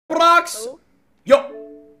Brox. Oh. Yo.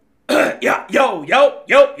 Yeah. Yo.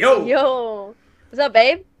 What's up,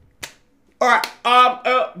 babe? All right.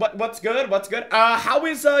 What's good? What's good? How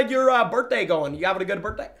is your birthday going? You having a good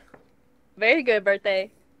birthday? Very good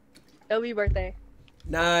birthday. Obi birthday.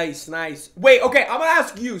 Nice, nice. Wait, okay, I'm gonna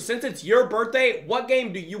ask you, since it's your birthday, what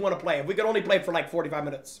game do you want to play? If we could only play for like 45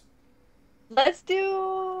 minutes. Let's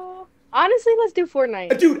do... Honestly, let's do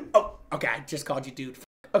Fortnite. Dude, oh, okay, I just called you dude.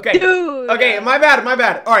 Okay. Dude. Okay, my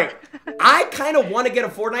bad. All right. I kind of want to get a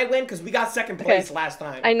Fortnite win because we got second place last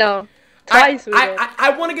time. I know. Twice we did.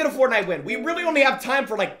 I want to get a Fortnite win. We really only have time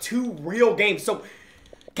for like 2 real games. So,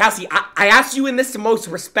 Cassie, I asked you in this the most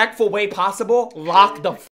respectful way possible. Lock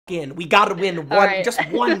the in. We gotta win one, right. just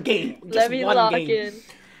one game. Just Let me one lock game. in.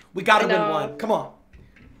 We gotta win one. Come on.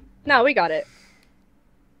 No, we got it.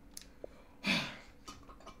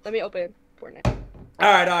 Let me open Fortnite. All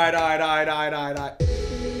right.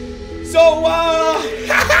 So, all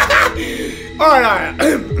right.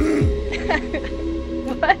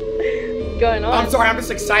 What's going on? I'm sorry. I'm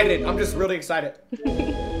just excited. I'm just really excited.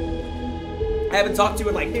 I haven't talked to you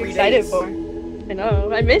in like 3 days. Excited for? I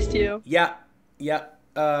know. I missed you. Yeah.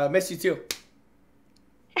 Miss you too.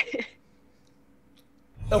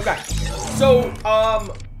 Okay. So,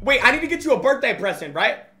 wait, I need to get you a birthday present,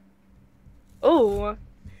 right? Oh.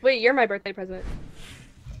 Wait, you're my birthday present.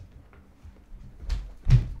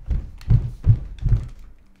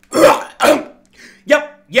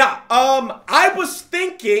 Yep. Yeah. I was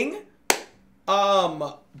thinking,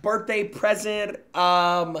 birthday present,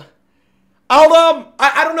 I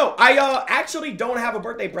don't know. I actually don't have a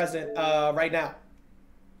birthday present, right now.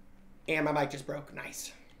 And my mic just broke.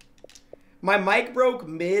 Nice. My mic broke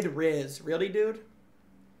mid-riz. Really, dude?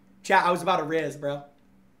 Chat, I was about to riz, bro.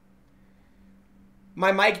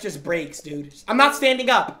 My mic just breaks, dude. I'm not standing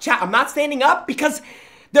up. Chat, I'm not standing up because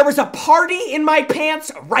there was a party in my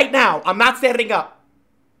pants right now. I'm not standing up.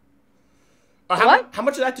 What? How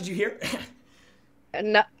much of that did you hear?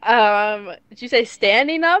 No, did you say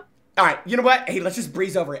standing up? All right, you know what? Hey, let's just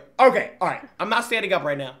breeze over it. Okay, all right. I'm not standing up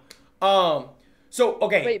right now. So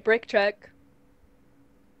okay. Wait, brick check.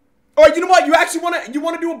 All right, you know what? You actually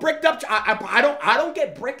wanna do a bricked up? I don't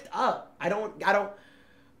get bricked up. I don't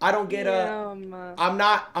get I'm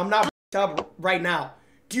not bricked up right now.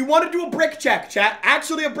 Do you want to do a brick check, chat?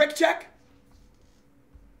 Actually, a brick check?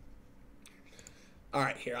 All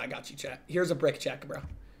right, here I got you, chat. Here's a brick check, bro.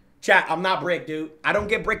 Chat, I'm not bricked, dude. I don't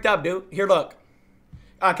get bricked up, dude. Here, look.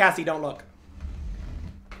 Cassie, don't look.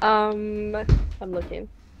 I'm looking.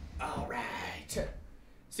 All right.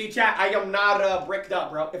 See, chat, I am not bricked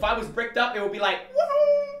up, bro. If I was bricked up, it would be like,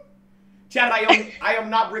 woo! Chat, I am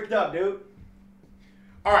not bricked up, dude.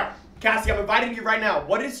 All right, Cassie, I'm inviting you right now.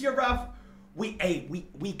 What is your rough? We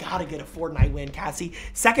gotta get a Fortnite win, Cassie.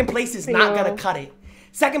 Second place is not gonna cut it.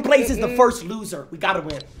 Second place is the first loser. We gotta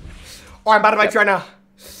win. All right, I'm about to invite you right now.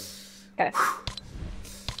 Okay.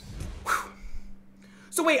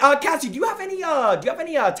 So wait, Cassie, do you have any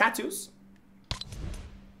tattoos?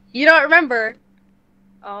 You don't remember?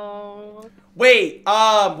 Oh. Wait,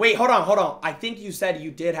 hold on. I think you said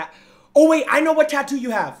you did have. Oh wait, I know what tattoo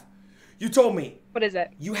you have. You told me. What is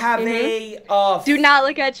it? You have a Do not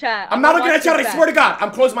look at chat. I'm not looking at chat. I swear to God,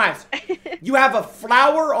 I'm closing my eyes. You have a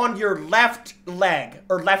flower on your left leg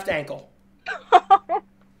or left ankle.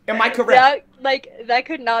 Am I correct? That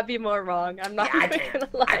could not be more wrong. I'm not even gonna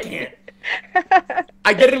lie. I can't.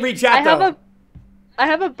 I didn't read chat though. I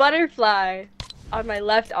have a butterfly on my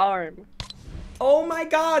left arm. Oh my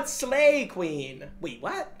God, slay queen. Wait,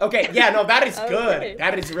 what? Okay, yeah, no, that is good. Okay.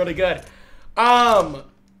 That is really good. I'm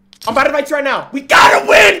about to invite you right now. We gotta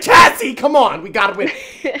win, Cassie. Come on, we gotta win.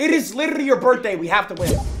 It is literally your birthday. We have to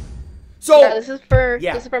win. So yeah, this is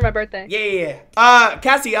for my birthday. Yeah.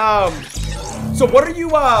 Cassie, so what are you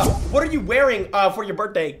wearing for your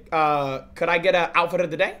birthday? Could I get an outfit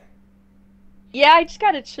of the day? Yeah, I just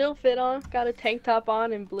got a chill fit on. Got a tank top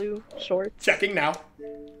on and blue shorts. Checking now.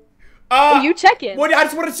 Oh, you checking? Well, I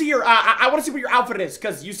just want to see your. I want to see what your outfit is,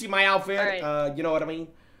 cause you see my outfit. Right. You know what I mean.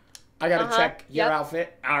 I gotta check your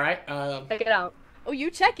outfit. All right. Check it out. Oh, you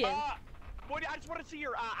checking? Boy, I just want to see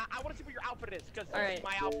your. I want to see what your outfit is, cause it's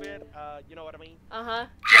my outfit. You know what I mean.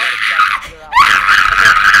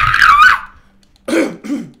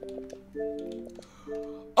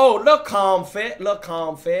 Oh, look comfy.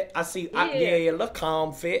 I see. Yeah, look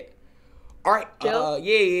comfy. All right.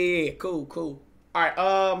 Yeah. Cool. All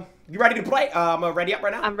right. You ready to play? Ready up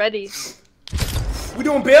right now? I'm ready. We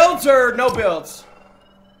doing builds or no builds?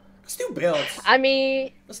 Let's do builds. I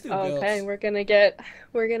mean, let's do builds. Okay, we're gonna get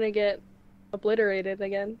obliterated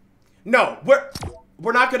again. No,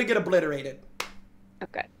 we're not gonna get obliterated.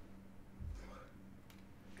 Okay.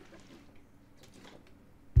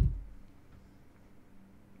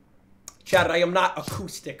 Chat, I am not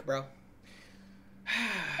acoustic, bro.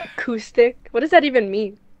 Acoustic? What does that even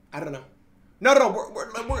mean? I don't know. No,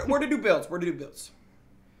 we're to do builds. We're to do builds.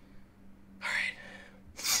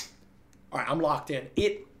 All right, I'm locked in.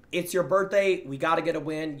 It's your birthday. We got to get a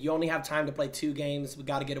win. You only have time to play 2 games. We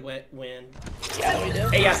got to get a win. Yeah, we do.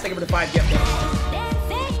 Hey, yes, thank you for the 5 gift.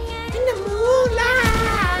 In the moonlight.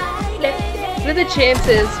 What are the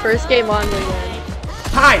chances first game on we win?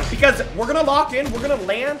 High, because we're going to lock in. We're going to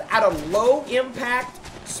land at a low impact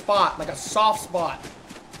spot, like a soft spot.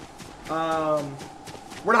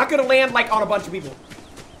 We're not going to land like on a bunch of people.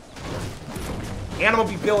 And I'm going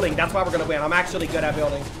to be building. That's why we're going to win. I'm actually good at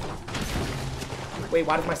building. Wait,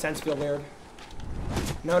 why does my sense feel weird?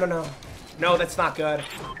 No. No, that's not good.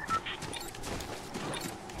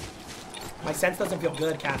 My sense doesn't feel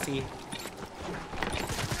good, Cassie.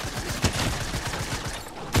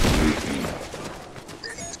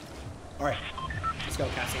 Alright. Let's go,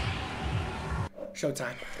 Cassie.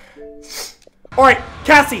 Showtime. Alright,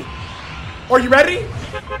 Cassie. Are you ready?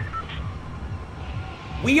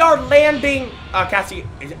 We are landing... Cassie,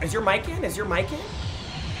 is your mic in? Is your mic in?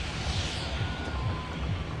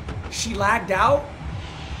 She lagged out?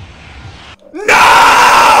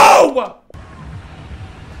 No!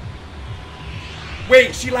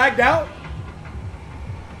 Wait, she lagged out?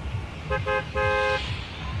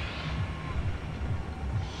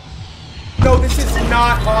 No, this is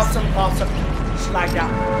not awesome. She lagged out.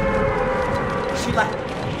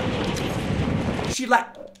 She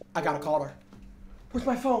lagged. I gotta call her. Where's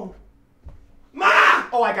my phone? Ma!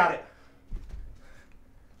 Oh, I got it.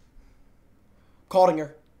 Calling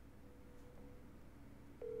her.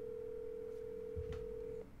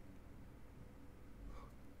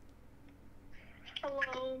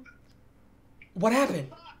 Hello. What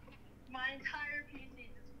happened? My entire PC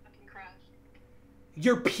just fucking crashed.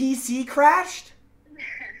 Your PC crashed?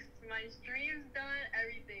 My stream's done,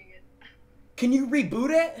 everything. Can you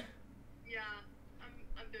reboot it? Yeah,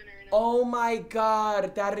 I'm doing it right now. Oh my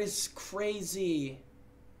god, that is crazy.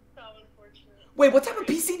 So unfortunate. Wait, what type of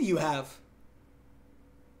PC do you have?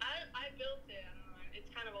 I built it. I don't know. It's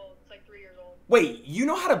kind of old. It's like 3 years old. Wait, you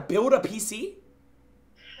know how to build a PC?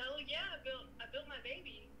 Hell yeah, I built my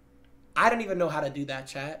baby. I don't even know how to do that,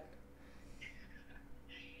 chat.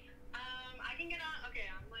 I can get on. Okay,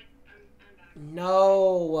 I'm back.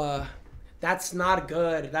 No, that's not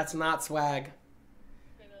good. That's not swag.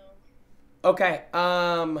 I know.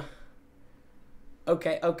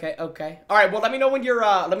 Okay, okay. All right, well, let me know when you're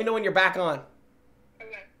back on.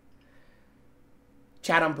 Okay.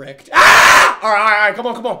 Chat, I'm bricked. Ah! All right, come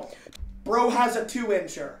on. Bro has a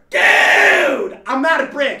 2-incher. Dude, I'm not a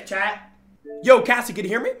brick, chat. Yo, Cassie, can you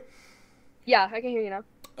hear me? Yeah, I can hear you now.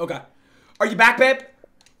 Okay. Are you back, babe?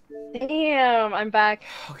 Damn, I'm back.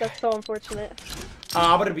 Okay. That's so unfortunate.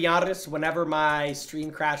 I'm gonna be honest. Whenever my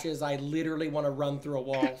stream crashes, I literally want to run through a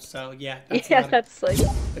wall. So yeah, That's like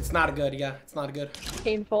it's not a good. Yeah, it's not a good.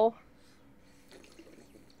 painful.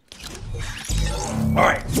 All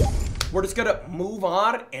right, we're just gonna move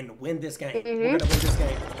on and win this game. We're gonna win this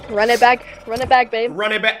game. Run it back, babe.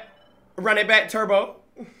 Run it back, Turbo.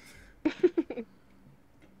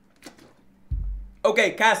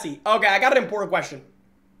 Okay, Cassie. Okay, I got an important question.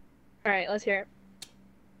 All right, let's hear it.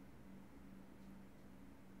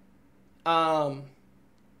 Well,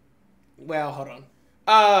 hold on.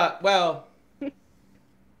 Well.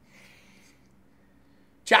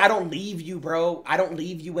 Chat, I don't leave you, bro. I don't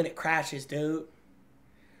leave you when it crashes, dude.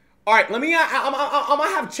 All right, let me, I'm gonna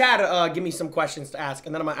have Chad, give me some questions to ask,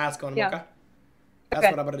 and then I'm gonna ask on him, okay? That's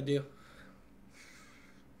what I'm gonna do.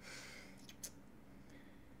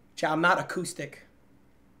 Chat, I'm not acoustic.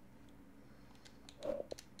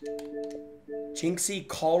 Jynxzi,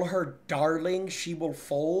 call her darling. She will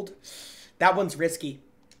fold. That one's risky.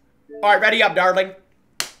 All right, ready up, darling.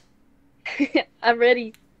 I'm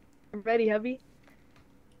ready. I'm ready, hubby.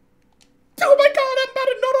 Oh my god, I'm about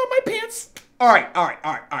to nut on my pants. All right.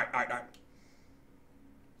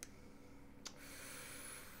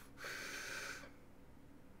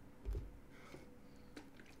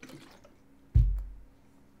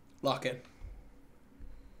 Lock in.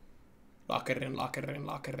 Lock it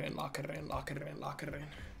in.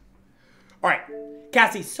 All right,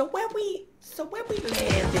 Cassie. So when we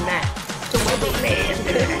land in that.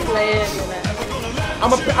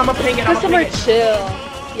 I'm a ping it. Just somewhere chill.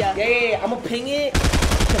 Yeah. Yeah. I'm gonna ping it.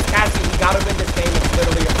 Cause Cassie, we gotta win this game. It's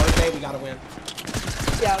literally your birthday. We gotta win.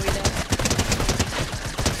 Yeah, we do.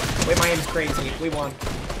 Wait, my aim's crazy. We won.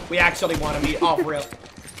 We actually won. I mean, off real.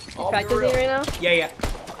 Practicing right now? Yeah.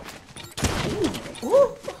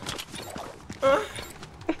 Ooh.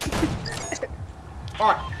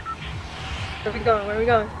 Alright. Where are we going? Where are we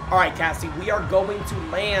going? All right, Cassie, we are going to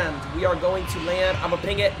land. We are going to land. I'm gonna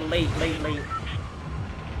ping it late.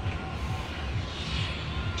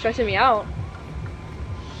 Stressing me out.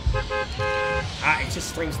 It's just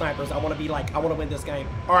stream snipers. I want to be like, I want to win this game.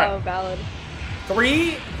 All right. Oh, valid.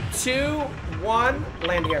 3, 2, 1,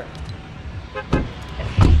 land here. Let's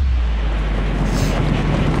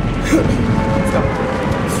go.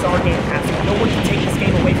 This is our game, Cassie. No one can take this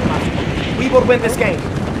game away from us. We will win this game.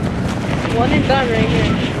 One and done right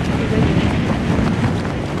here.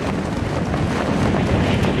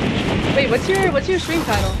 Wait, what's your stream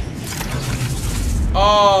title?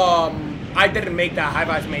 I didn't make that.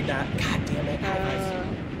 High-Vice made that. God damn it. High-Vice.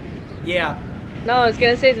 Yeah. No, I was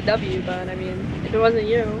gonna say it's a W, but I mean, if it wasn't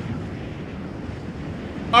you.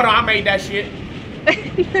 Oh no, I made that shit.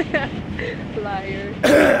 Liar.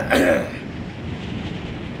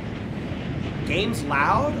 Game's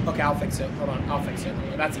loud? Okay, I'll fix it. Hold on, I'll fix it.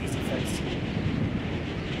 That's easy fix.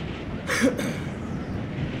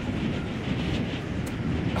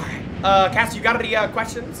 Alright. Cass, you got any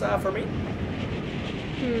questions for me?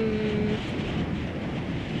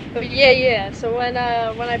 Oh, yeah. So when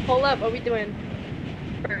I pull up, what are we doing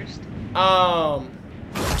first?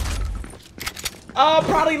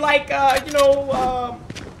 Probably like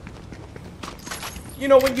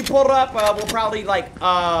when you pull up, we'll probably like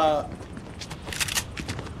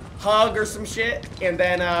hug or some shit, and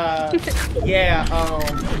then yeah,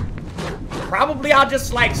 probably I'll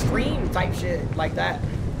just like stream type shit like that.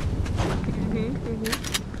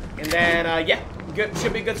 And then yeah, good,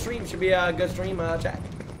 should be a good stream. Should be a good stream, chat.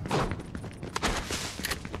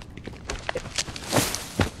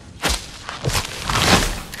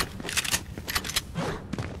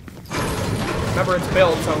 Remember, it's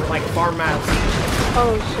built, so like farm maps.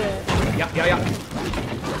 Oh shit. Yep.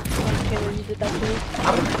 Okay, well, you did that to me.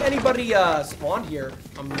 I don't think anybody spawned here.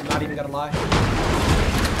 I'm not even gonna lie.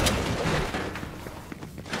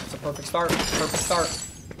 It's a perfect start. Perfect start.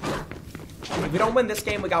 If we don't win this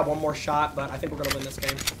game, we got one more shot, but I think we're gonna win this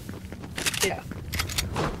game. Yeah.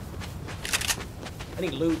 I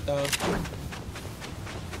need loot though.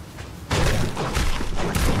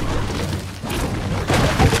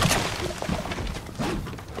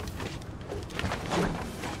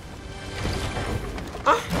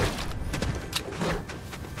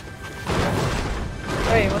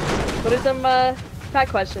 Wait, what are some chat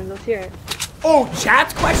questions? Let's hear it. Oh,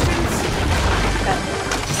 chat questions?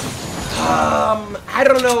 I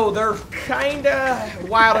don't know. They're kinda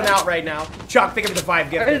wilding out right now. Chuck, think of the 5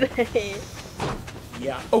 gift. Are they?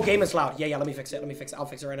 Yeah. Oh, game is loud. Yeah. Let me fix it. I'll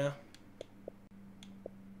fix it right now.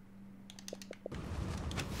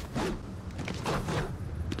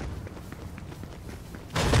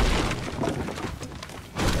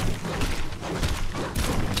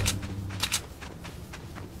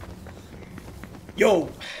 Yo,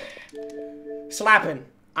 slapping.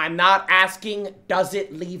 I'm not asking, does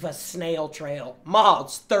it leave a snail trail?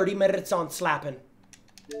 Mods, 30 minutes on slapping.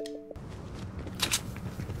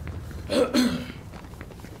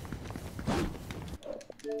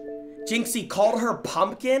 Jynxzi called her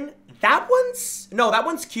pumpkin. That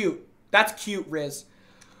one's cute. That's cute, Riz.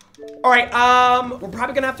 All right, we're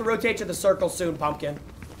probably gonna have to rotate to the circle soon, pumpkin.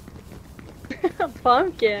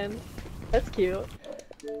 Pumpkin. That's cute.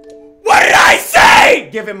 What did I say?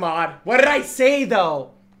 Give him mod. What did I say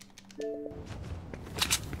though?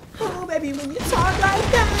 Oh, baby, when you talk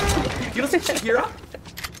like that. You listen to Shakira?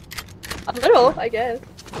 A little, I guess.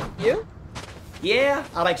 You? Yeah,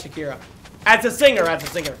 I like Shakira. As a singer.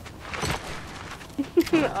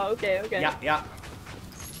 Oh, okay. Yeah.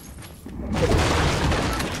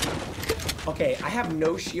 Okay, I have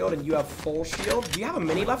no shield and you have full shield. Do you have a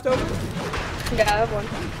mini left over? Yeah, I have one.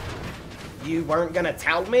 You weren't gonna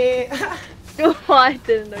tell me? Oh, I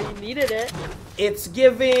didn't know you needed it. It's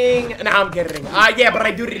giving... No, I'm kidding. Yeah, but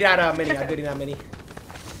I do need that mini.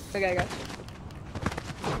 Okay, I got you.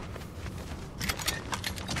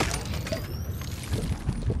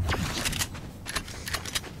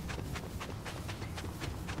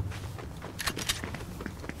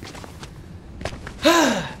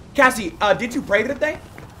 Cassie, did you pray today?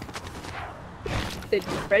 Did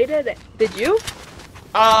you pray today? Did you?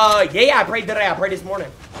 Yeah, I prayed today. I prayed this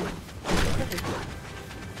morning.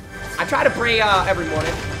 I try to pray, every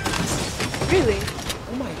morning. Really?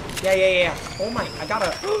 Oh my. Yeah. Oh my, I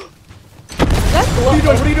gotta... That's What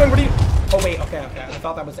are you doing? Oh wait, okay. I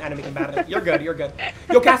thought that was enemy combatant. You're good.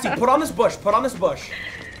 Yo, Cassie, put on this bush.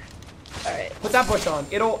 Alright. Put that bush on.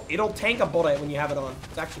 It'll tank a bullet when you have it on.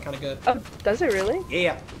 It's actually kind of good. Oh, does it really?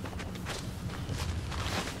 Yeah.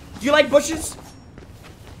 Do you like bushes?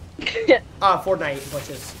 Yeah. Fortnite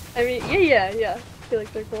bushes. I mean, yeah. I feel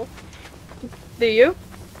like they're cool. Do you?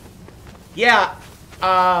 Yeah.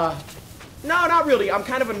 No, not really. I'm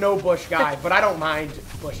kind of a no bush guy, but I don't mind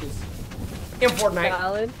bushes. In Fortnite.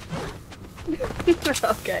 Valid.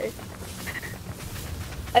 Okay.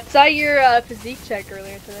 I saw your physique check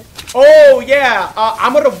earlier today. Oh yeah.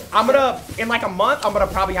 I'm gonna in like a month I'm gonna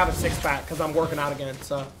probably have a 6-pack because I'm working out again.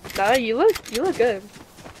 So. No, you look good.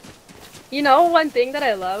 You know one thing that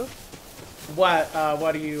I love? What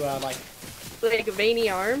do you like? Like veiny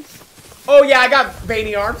arms. Oh yeah, I got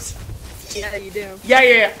veiny arms. Yeah, you do.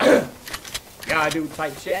 Yeah. Yeah, I do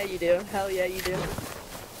type shit. Yeah, you do. Hell yeah, you do.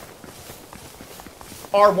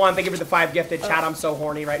 R1, thank you for the 5 gifted. Chat, I'm so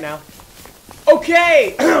horny right now.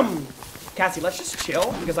 Okay! Cassie, let's just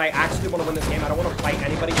chill, because I actually want to win this game. I don't want to fight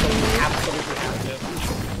anybody, so we absolutely have to.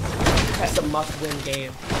 Okay. It's a must-win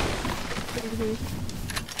game.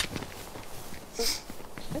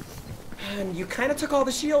 And you kind of took all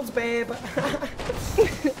the shields, babe.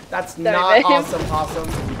 That's Sorry, not babe. awesome.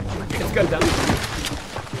 It's good, though.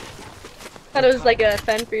 Thought it was like a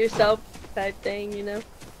fend for yourself type thing, you know?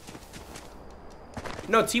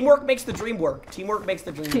 No, teamwork makes the dream work. Teamwork makes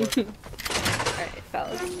the dream work. Alright,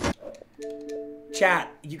 fellas.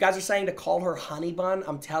 Chat, you guys are saying to call her honey bun.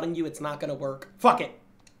 I'm telling you, it's not gonna work. Fuck it.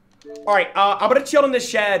 All right, I'm gonna chill in this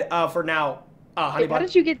shed for now. Honey Hey, bun. how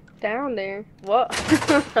did you get down there? What?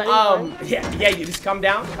 Yeah, you just come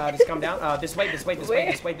down. Just come down. This way.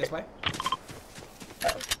 Oh,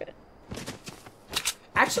 okay.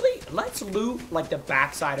 Actually, let's loot like the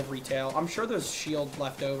backside of retail. I'm sure there's shields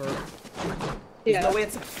left over. There's no way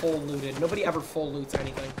it's full looted. Nobody ever full loots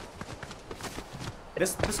anything.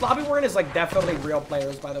 This lobby we're in is like definitely real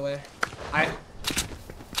players, by the way.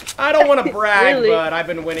 I don't want to brag, Really? but I've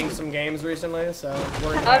been winning some games recently, so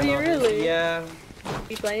we're in Have you lobby. really? Yeah.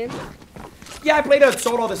 You playing? Yeah, I played a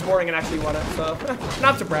solo this morning and actually won it, so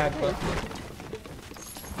not to brag, but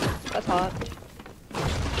That's hot.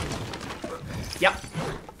 yep.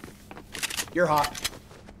 You're hot.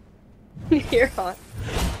 You're hot.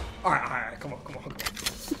 All right, come on.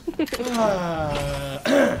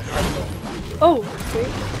 Oh, wait.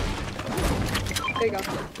 There you go.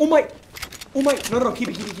 Oh my, no, keep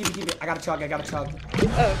it. I gotta chug.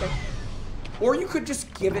 Oh, okay. Or you could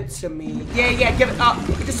just give it to me. Yeah, give it up.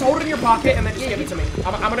 Just hold it in your pocket and then just give it to me.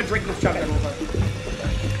 I'm gonna drink this chug then real quick.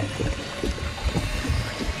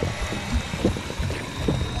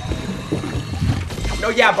 No,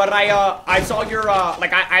 yeah, but I saw your,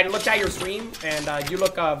 like, I looked at your stream, and you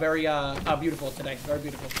look very beautiful today. Very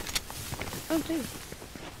beautiful. Oh, thanks.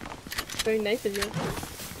 Very nice of you.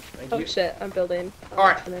 Thank Oh, you. shit, I'm building. All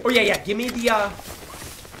right. Oh, yeah, give me the,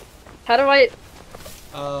 How do I...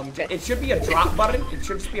 it should be a drop button. It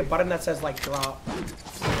should just be a button that says, like, drop. There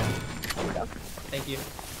you go. Thank you.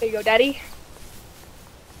 There you go, daddy.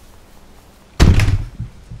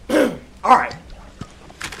 All right.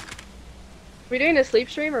 We doing a sleep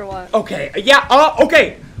stream or what? Okay. Yeah.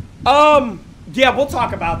 Okay. Yeah, we'll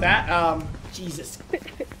talk about that. Jesus.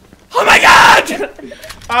 Oh my God.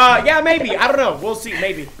 Yeah, maybe. I don't know. We'll see.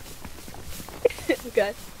 Maybe.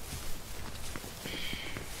 Okay.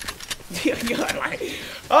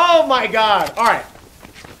 Oh my God. All right.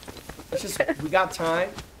 Let's just. We got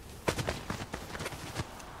time.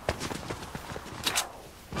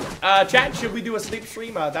 Chat, should we do a sleep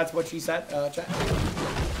stream? That's what she said. Chat.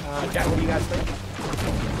 Chat, what do you guys think?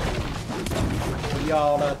 What do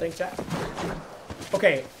y'all think, chat?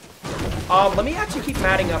 Okay. Let me actually keep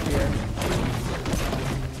matting up here.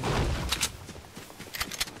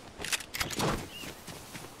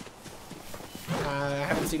 I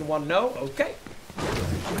haven't seen one. No. Okay.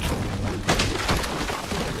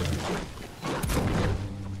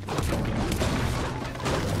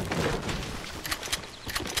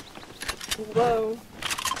 Whoa.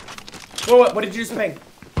 Whoa, what did you just ping?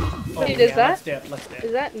 Oh, Dude, is that? Let's dip.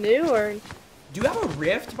 Is that new or... Do you have a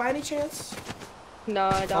rift by any chance? No,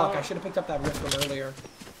 I don't. Fuck, I should have picked up that rift from earlier.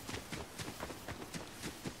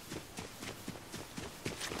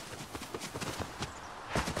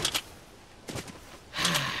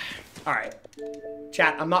 Alright.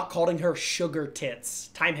 Chat, I'm not calling her sugar tits.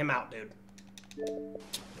 Time him out, dude.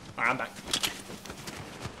 Alright, I'm back.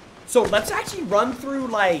 So let's actually run through,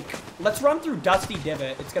 like... Let's run through Dusty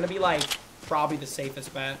Divot. It's gonna be, like, probably the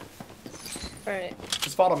safest bet. Alright.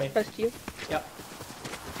 Just follow me. Trust you. Yep.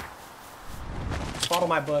 Follow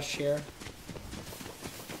my bush here.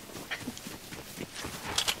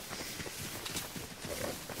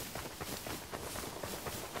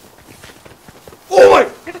 Oh my!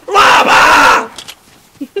 Lava!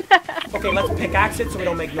 Okay, let's pickaxe it so we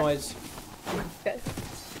don't make noise. Okay.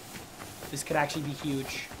 This could actually be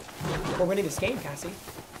huge. We're winning this game, Cassie.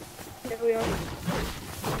 Here we are.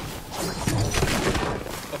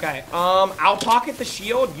 Okay, I'll pocket the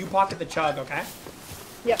shield, you pocket the chug, okay?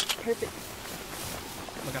 Yep, perfect.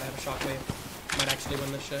 Oh my god, I have a shockwave. Might actually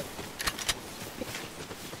win this shit.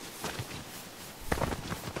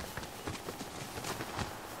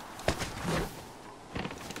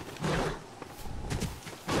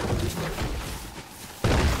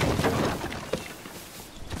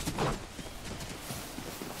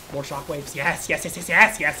 More shockwaves. Yes, yes, yes, yes,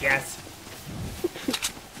 yes, yes, yes.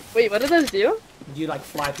 Wait, what do those do? You like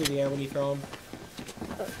fly through the air when you throw them.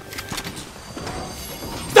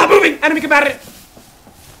 Stop moving! Enemy combatant!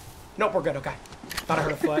 Nope, we're good, okay. Thought I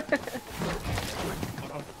heard a foot.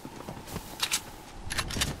 Hold on.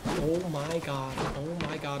 Oh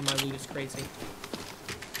my god, my loot is crazy.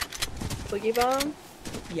 Boogie bomb?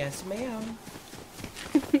 Yes, ma'am.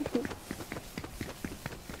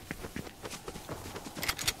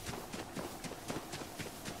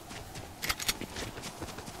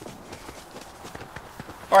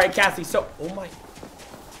 Alright, Cassie, so... Oh my...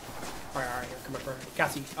 Alright, here, come over.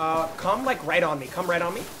 Cassie, come, like, right on me. Come right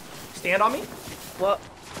on me. Stand on me. What?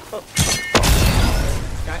 Oh.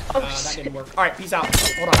 Okay, Oh, that didn't work. Alright, peace out.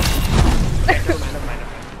 Hold on. Okay, never mind.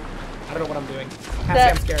 I don't know what I'm doing.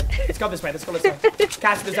 Cassie, I'm scared. Let's go this way, let's go this way.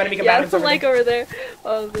 Cassie, there's enemy combatants over there. over there.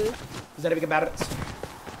 Oh, this. There's enemy combatants.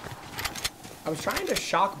 I was trying to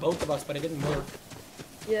shock both of us, but it didn't work.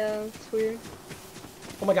 Yeah, it's weird.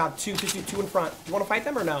 Oh my god, two in front. Do you want to fight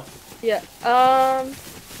them or no? Yeah,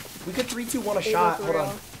 We could 3, 2, 1 a they shot. look Hold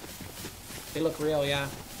real. on. They look real, yeah.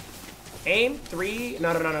 Aim, 3.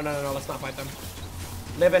 No, let's not fight them.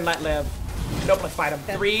 Live and let live. Nope, let's fight them.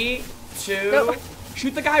 Okay. 3, 2. Nope.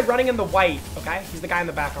 Shoot the guy running in the white, okay? He's the guy in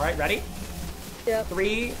the back, alright? Ready? Yep.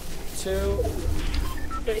 3, 2.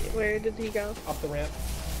 Wait, where did he go? Up the ramp.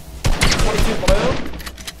 22 blue.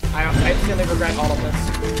 I instantly regret all of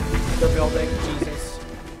this. They're building. Jesus.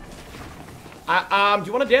 Do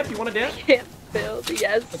you want to dip? You want to dip? Can't build,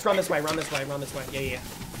 yes. Let's run this way, run this way, run this way. Yeah.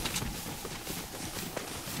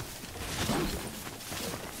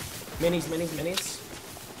 Minis.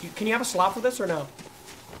 Can you have a slot for this or no?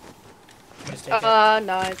 I'm gonna take it. No.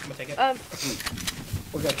 I'm gonna take it.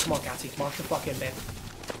 We're good. Come on, Cassie. March the fuck in, babe.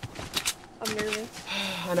 I'm nervous.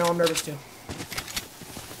 I know, I'm nervous too.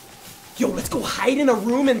 Yo, let's go hide in a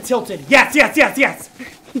room and tilted. Yes!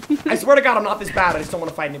 I swear to God, I'm not this bad. I just don't want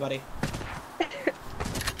to fight anybody.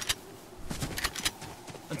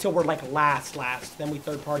 Until we're like last. Then we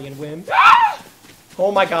third party and win.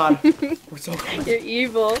 Oh my god. We're so close. You're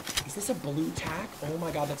evil. Is this a blue tack? Oh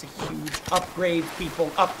my god, that's a huge upgrade, people.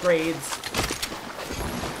 Upgrades.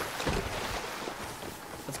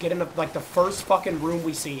 Let's get into like the first fucking room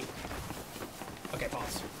we see. Okay,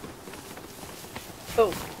 pause.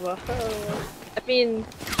 Oh, whoa. I mean,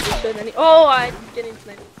 should any. Oh, I'm getting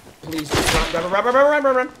sniped. Please, just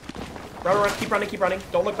run. Run. Keep running.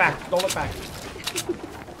 Don't look back.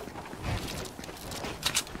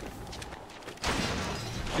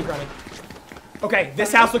 Keep running. Okay,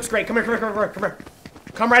 this house looks great. Come here.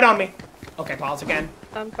 Come right on me. Okay, pause again.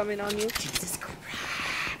 I'm coming on you. Jesus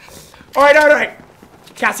Christ. Alright.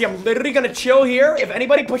 Cassie, I'm literally gonna chill here. If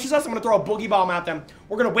anybody pushes us, I'm gonna throw a boogie bomb at them.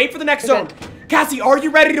 We're gonna wait for the next zone. Cassie, are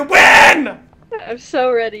you ready to win? I'm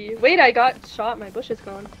so ready. Wait, I got shot. My bush is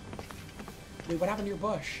gone. Wait, what happened to your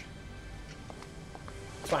bush?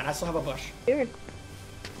 It's fine, I still have a bush. Weird.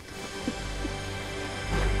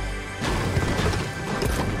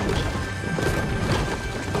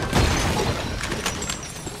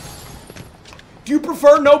 Do you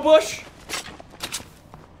prefer no bush?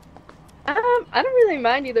 I don't really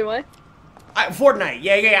mind either way. Fortnite,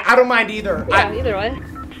 yeah, I don't mind either. Yeah, either way.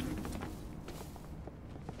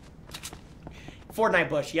 Fortnite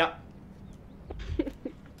bush, yep.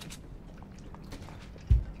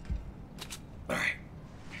 Alright.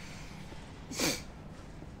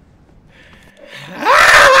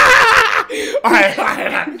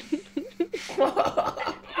 Alright.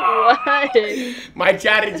 What? My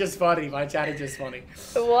chat is just funny. What?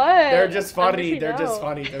 They're just funny. They're just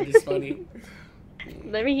funny.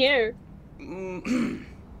 Let me hear.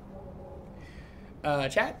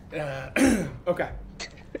 Chat? Okay.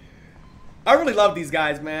 I really love these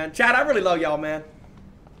guys, man. Chat, I really love y'all, man.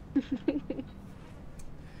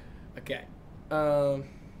 Okay.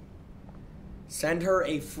 Send her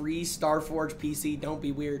a free Starforge PC. Don't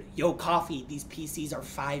be weird. Yo, Coffee, these PCs are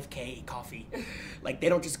 5K, Coffee. Like, they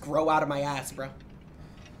don't just grow out of my ass, bro.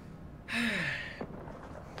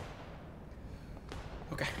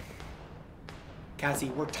 Okay. Cassie,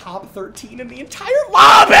 we're top 13 in the entire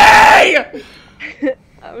lobby!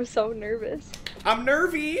 I'm so nervous. I'm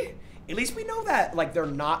nervy. At least we know that, like, they're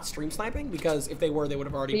not stream sniping, because if they were, they would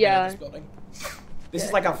have already been in this building. This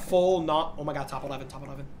is like a full not. Oh my god, top 11, top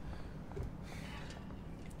 11.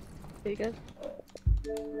 Are you good?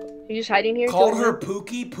 You just hiding here? Called her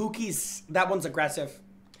Pookie. Pookie's, that one's aggressive.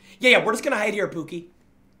 Yeah, we're just gonna hide here, Pookie.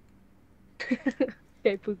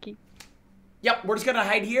 Okay, Pookie. Yep, we're just gonna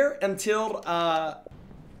hide here until Top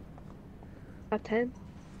 10.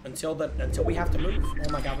 Until we have to move.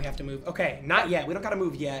 Oh my god, we have to move. Okay, not yet. We don't gotta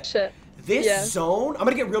move yet. Shit. This zone, I'm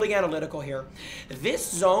gonna get really analytical here. This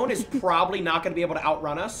zone is probably not gonna be able to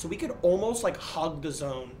outrun us, so we could almost like hug the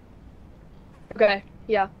zone. Okay,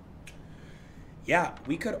 yeah. Yeah,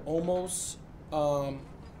 we could almost so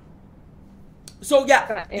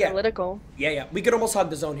yeah, Analytical. Yeah, we could almost hug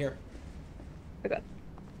the zone here. Okay.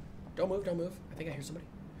 Don't move. I think I hear somebody.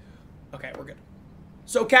 Okay, we're good.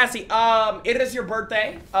 So Cassie, it is your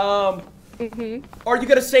birthday. Are you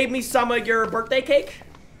gonna save me some of your birthday cake?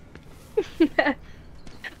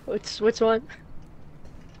 Which one?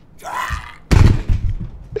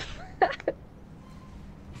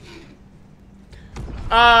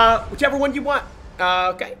 Whichever one you want.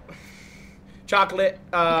 Okay. Chocolate.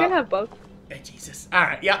 You can have both. Hey, Jesus. All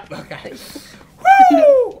right. Yep. Okay.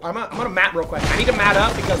 Woo! I'm gonna mat real quick. I need to mat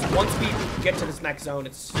up because once we get to this next zone,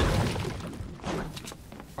 it's.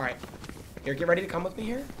 All right. Here, get ready to come with me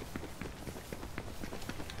here.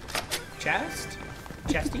 Chest.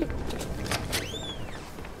 Chesty.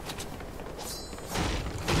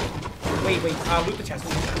 Wait. Loot the chest.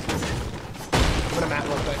 I'm gonna mat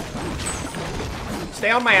real quick. Stay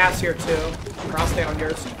on my ass here too, or I'll stay on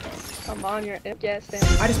yours. I'm on your yes, then.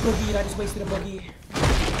 I just boogied. I just wasted a boogie.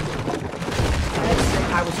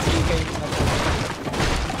 I was peeking.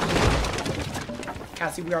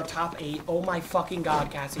 Cassie, we are top 8. Oh my fucking god,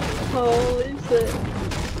 Cassie. Holy shit.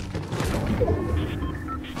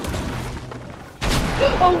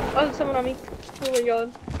 Oh, someone on me. Oh my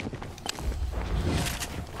god.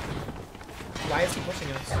 Why is he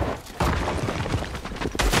pushing us?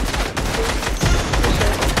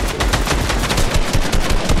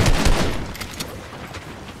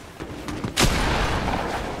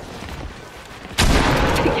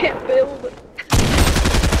 I can't build.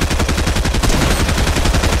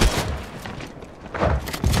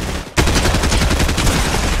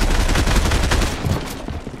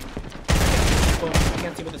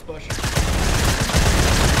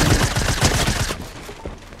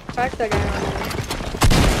 Crack that guy on me.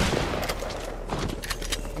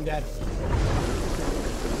 I'm dead.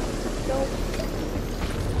 No.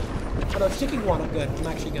 Oh no, it's ticking one. I'm good. I'm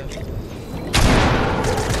actually good. Here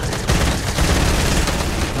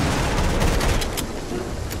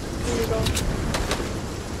we go.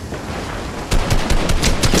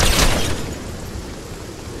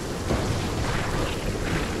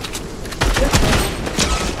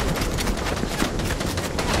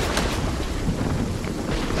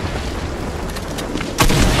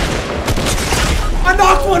 I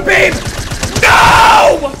knocked one, babe!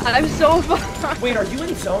 No! I'm so far. Wait, are you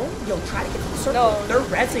in zone? Yo, try to get to the circle. No. They're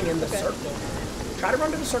rezzing in the circle. Try to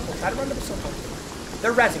run to the circle. Try to run to the circle.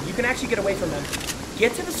 They're rezzing. You can actually get away from them.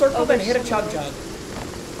 Get to the circle, then hit a chug jug.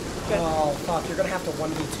 Okay. Oh, fuck. You're gonna have to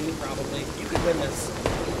 1v2 probably. You could win this.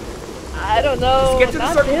 I don't know. Just get to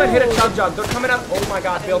the circle, then hit a build. chug jug. They're coming up. Oh my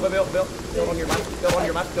god. Build. Build on your left. Build on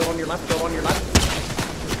your left. Build on your left. Build on your left.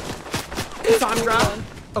 Sandra.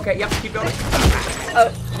 Okay, yep, keep going.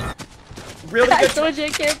 Really good. I told you I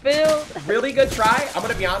can't build. Really good try. I'm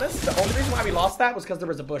gonna be honest. The only reason why we lost that was because there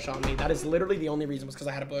was a bush on me. That is literally the only reason, was because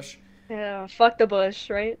I had a bush. Yeah, fuck the bush,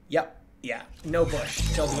 right? Yep. Yeah. No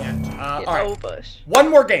bush till the end. All No right. bush. One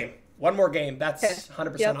more game. One more game. That's Okay.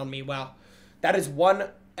 100% Yep. on me. Wow. That is one.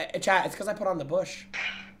 Chat. It's because I put on the bush.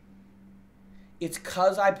 It's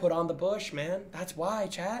because I put on the bush, man. That's why,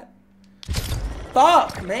 chat.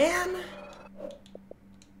 Fuck, man.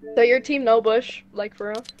 So your team no bush, like for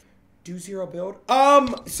real? Do 0 build.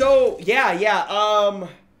 So yeah. Yeah,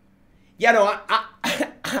 no,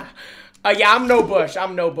 yeah, I'm no bush.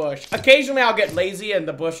 I'm no bush. Occasionally I'll get lazy and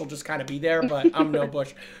the bush will just kind of be there, but I'm no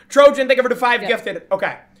bush. Trojan, thank you for the 5 gifted.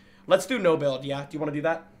 Okay. Let's do no build, yeah? Do you want to do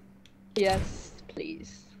that? Yes,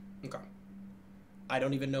 please. Okay. I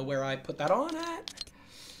don't even know where I put that on at.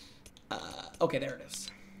 Okay, there it is.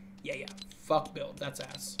 Yeah. Fuck build. That's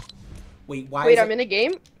ass. Wait, why Wait, is I'm it... in a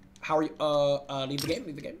game? How are you? Leave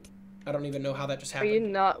the game. I don't even know how that just Are happened. you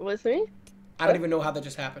not with me? I don't even know how that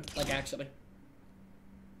just happened. Like, actually.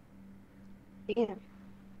 Yeah.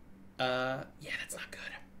 Yeah, that's not good.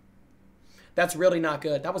 That's really not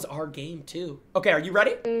good. That was our game, too. Okay, are you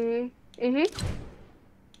ready? Mm-hmm.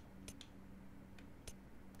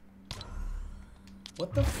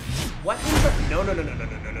 What the what in the... No.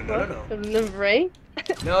 No. Right?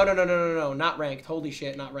 No, not ranked. Holy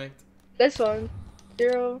shit, not ranked. This one.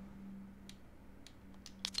 0.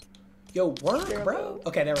 Yo, work, Zero. bro.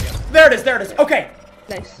 Okay, there we go. There it is. There it is. Okay.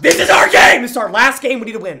 Nice. This is our game. This is our last game. We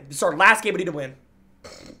need to win. This is our last game. We need to win.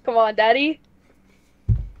 Come on, daddy.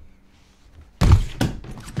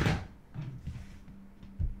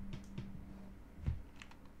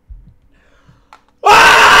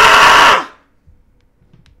 Ah!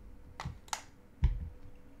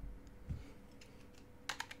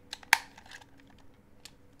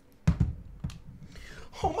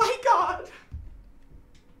 Oh my god.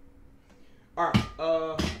 Alright,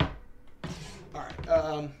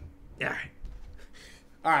 yeah.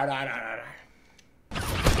 Alright.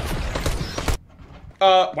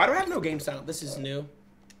 Why do I have no game sound? This is new.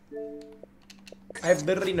 I have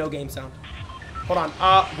literally no game sound. Hold on,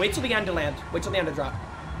 wait till the end to land. Wait till the end to drop.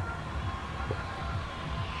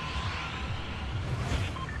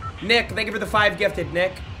 Nick, thank you for the 5 gifted,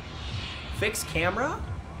 Nick. Fix camera?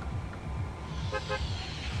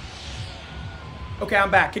 Okay,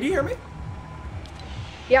 I'm back. Can you hear me?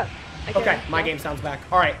 Yeah. I can. Okay, my game sounds back.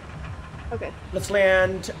 Alright. Okay. Let's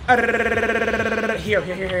land.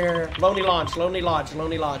 Here. Lonely Lodge. Okay.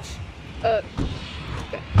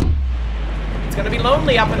 It's gonna be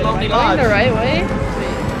lonely up in Lonely Am I Lodge. going the right way? Wait.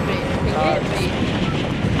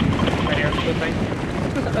 Right here, good thing.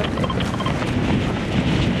 Okay.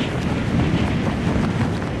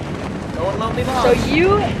 Going Lonely Lodge. So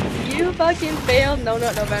you fucking failed No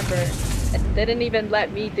Nut November and didn't even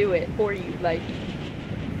let me do it for you. Like,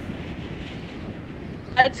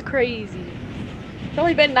 that's crazy. It's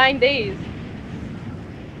only been 9 days.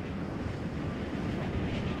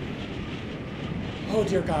 Oh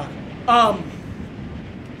dear God.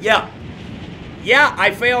 Yeah,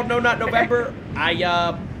 I failed No Nut November. I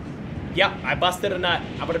busted a nut.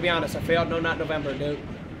 I'm gonna be honest, I failed No Nut November, dude.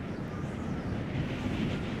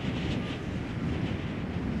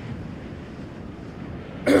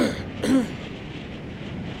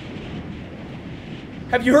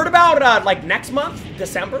 Have you heard about, like, next month,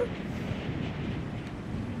 December?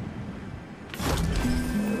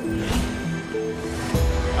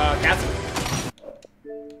 Cassie?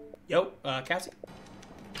 Yo, Cassie?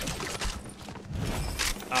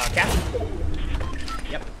 Cassie?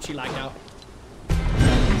 Yep, she lagged out.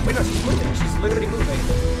 Wait, no, she's moving. She's literally moving.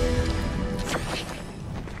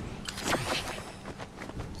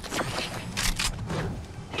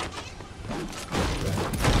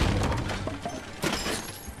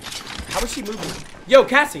 How is she moving? Yo,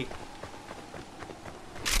 Cassie!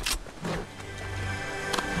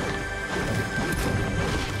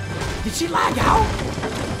 Did she lag out?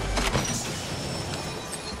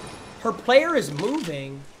 Her player is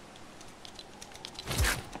moving.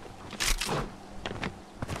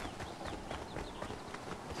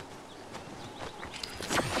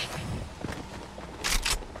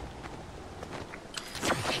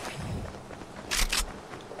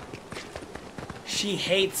 She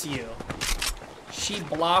hates you. She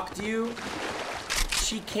blocked you.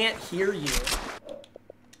 She can't hear you.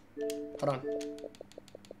 Hold on.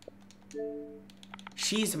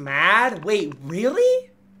 She's mad? Wait, really?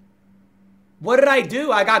 What did I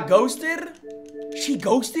do? I got ghosted? She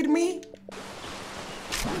ghosted me?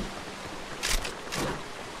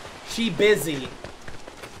 She busy.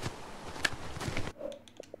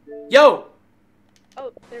 Yo!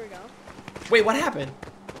 Oh, there we go. Wait, what happened?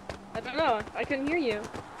 I don't know. I couldn't hear you.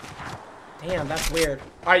 Damn, that's weird.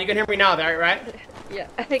 Alright, you can hear me now, right? Yeah,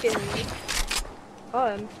 I can hear you.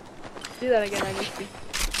 Oh, do that again. I missed you.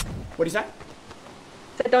 What do you say?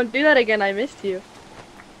 Said, don't do that again. I missed you.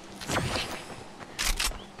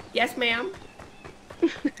 Yes, ma'am.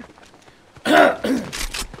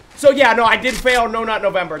 So yeah, no, I did fail No Nut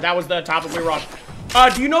November. That was the topic we were on.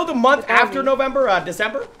 Do you know the month after November?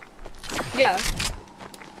 December? Yeah.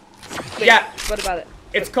 Wait, yeah. What about it?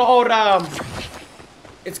 It's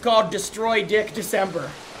called Destroy Dick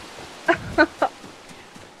December.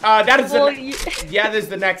 That is Well, yeah, this is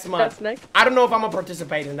the next month. That's next. I don't know if I'm gonna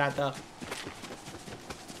participate in that though.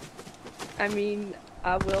 I mean,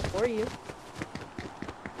 I will for you.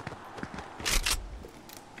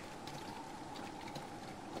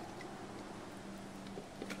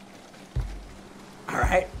 All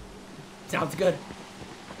right. Sounds good.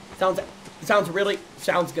 Sounds good. Sounds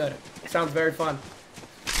very fun.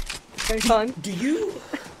 Very fun. Do you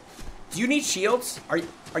need shields? Are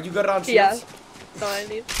you good on shields? Yeah. That's all I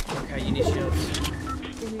need. Okay, you need shields.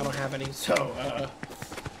 I don't have any, so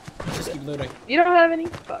just keep looting. You don't have any?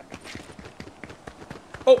 Fuck.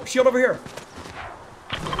 Oh, shield over here.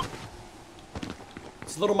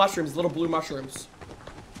 It's little mushrooms, little blue mushrooms.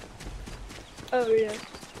 Oh yeah.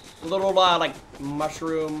 Little like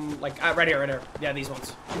mushroom, like right here. Yeah, these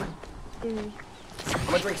ones. I'm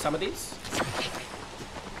gonna drink some of these.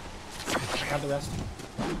 I have the rest.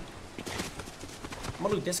 I'm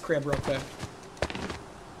gonna loot this crib real quick.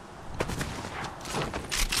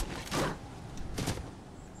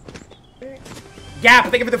 Gap,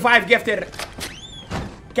 thank you for the 5 gifted.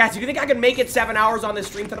 Cassie, do you think I can make it 7 hours on this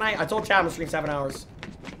stream tonight? I told Chad I'm gonna stream 7 hours.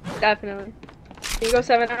 Definitely. Can you go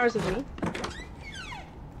 7 hours with me?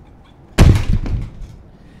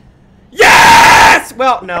 Yes!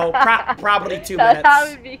 Well, no, probably 2 minutes. That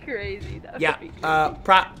would be crazy. That would Yeah, be crazy.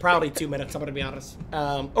 probably 2 minutes, I'm gonna be honest.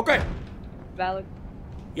 Okay. Valid.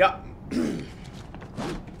 Yep.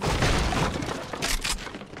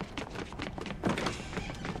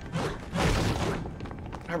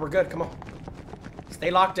 Alright, we're good, come on. Stay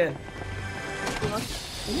locked in.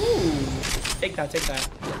 Ooh. Take that, take that.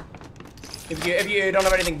 If you don't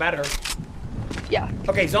have anything better. Yeah.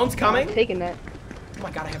 Okay, zone's coming. I'm taking that. Oh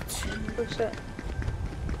my god, I have 2. Oh shit.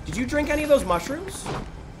 Did you drink any of those mushrooms?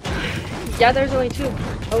 Yeah, there's only 2.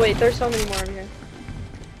 Oh wait, there's so many more over here.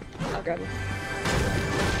 I'll grab it.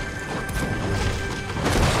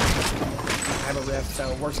 I have a rift,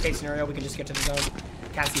 so worst case scenario, we can just get to the zone.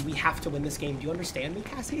 Cassie, we have to win this game. Do you understand me,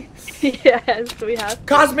 Cassie? Yes, we have.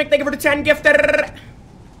 Cosmic, thank you for the 10 gifted.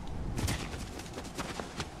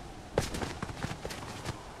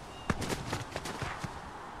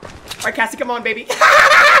 Alright, Cassie, come on, baby.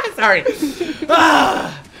 Sorry.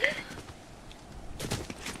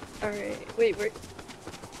 Alright, wait, where?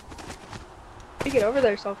 You get over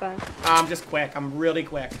there so fast. I'm just quick. I'm really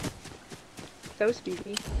quick. So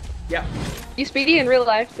speedy. Yep. You speedy in real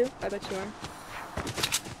life too? I bet you are.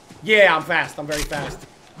 Yeah, I'm fast. I'm very fast.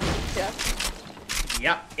 Yeah.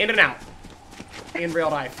 Yep. In and out. In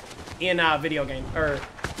real life. In video game. Or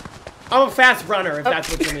I'm a fast runner, if that's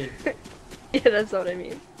what you mean. Yeah, that's what I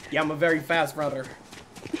mean. Yeah, I'm a very fast runner.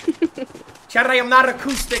 Chat, I am not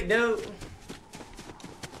acoustic, dude.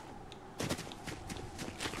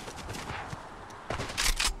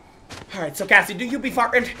 Alright, so Cassie, do you be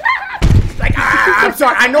farting? Like, I'm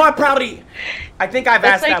sorry. I know I think I've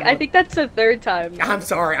asked that one. I think that's the 3rd time. I'm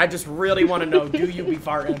sorry. I just really want to know, do you be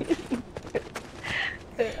farting?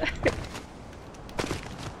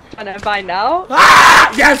 Wanna find out?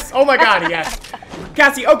 Ah! Yes! Oh my god, yes.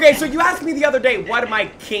 Cassie, okay, so you asked me the other day what my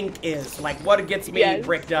kink is. Like, what gets me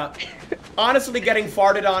bricked up. Honestly, getting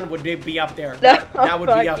farted on would be up there. No, that would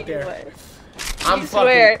be up there.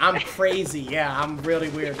 way. I'm crazy. Yeah, I'm really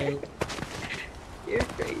weird, dude. You're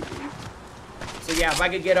crazy. So yeah, if I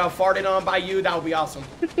could get farted on by you, that would be awesome.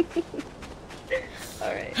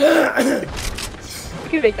 Alright. We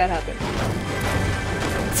can make that happen.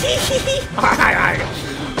 Alright.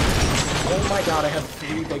 Oh my god, I have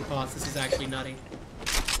 3 big pots. This is actually nutty.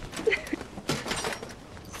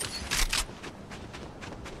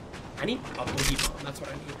 I need a boogie bomb. That's what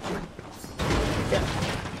I need. Yeah.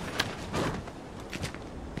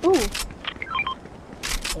 Ooh.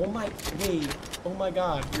 Oh my, wait. Oh my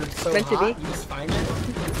god, you're so Meant to hot. be. You just find it?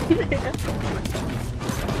 I'm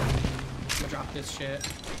gonna drop this shit.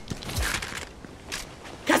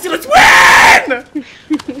 Cassie, let's win!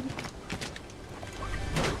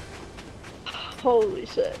 Holy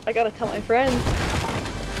shit. I gotta tell my friends.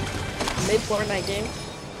 Mid-Fortnite game.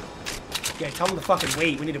 Yeah, tell them to fucking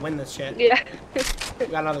wait. We need to win this shit. Yeah. We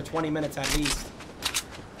got another 20 minutes at least.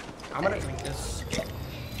 I'm gonna drink this.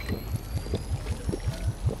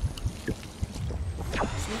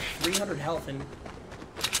 300 health and...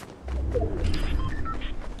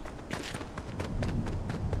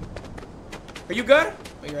 Are you good?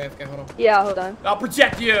 Oh, you're AFK, hold on. Yeah, hold on. I'll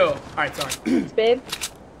protect you! Alright, sorry. Babe.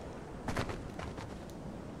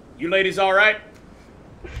 You ladies alright?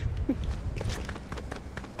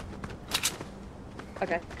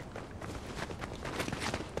 Okay.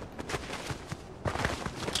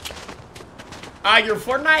 Your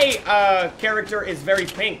Fortnite character is very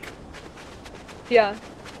pink. Yeah.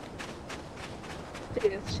 She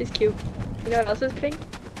is. She's cute. You know what else is pink?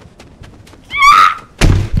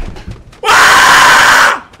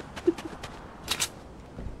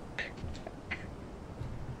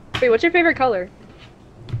 Wait, what's your favorite color?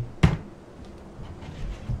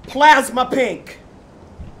 Plasma pink.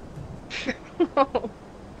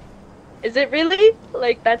 Is it really?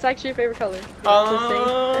 Like, that's actually your favorite color?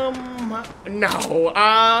 No.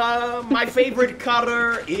 My favorite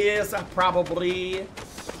color is probably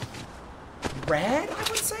red, I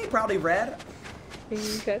would say. Probably red.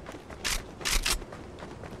 Okay.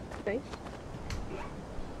 Nice.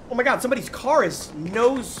 Oh my god, somebody's car is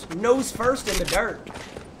nose first in the dirt.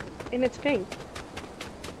 And it's pink.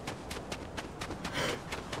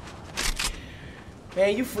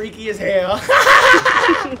 Man, you freaky as hell.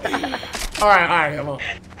 Alright, come on.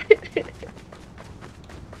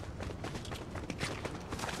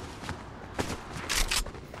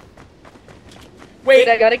 Wait.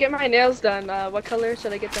 I gotta get my nails done. What color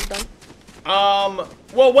should I get them done?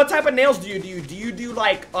 Well, what type of nails do you do? Do you do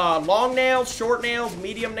like long nails, short nails,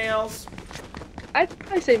 medium nails? I'd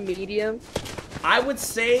probably say medium. I would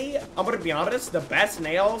say, I'm gonna be honest, the best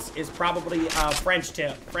nails is probably French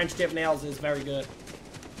tip. French tip nails is very good.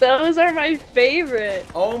 Those are my favorite.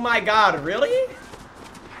 Oh my god, really?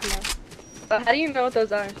 Yeah. How do you know what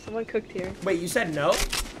those are? Someone cooked here. Wait, you said no?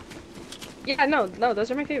 Yeah, no, those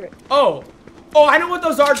are my favorite. Oh. Oh, I know what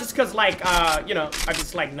those are just because, like, you know, I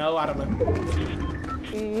just, like, no, I don't know.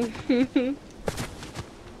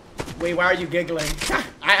 Wait, why are you giggling?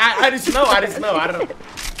 I just know, I don't know.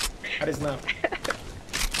 I just know.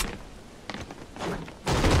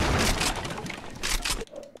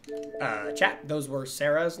 Chat, those were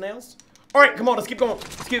Sarah's nails. All right, come on, let's keep going.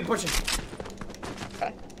 Let's keep pushing.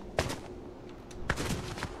 Okay.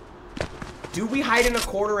 Do we hide in a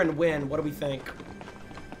corner and win? What do we think?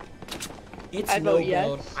 It's I no vote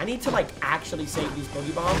yes. I need to, like, actually save these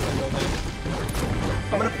boogie bombs and go win.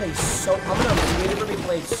 I'm gonna literally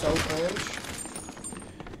play so cringe.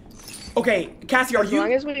 Okay, Cassie, As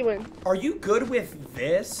long as we win. Are you good with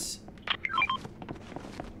this?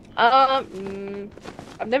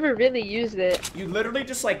 I've never really used it. You literally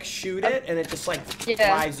just like shoot it and it just like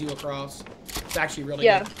flies you across. It's actually really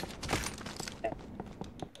good.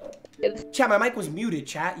 Chat, my mic was muted,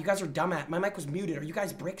 chat. You guys are dumb at. My mic was muted. Are you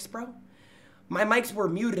guys bricks, bro? My mics were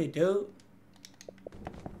muted, dude.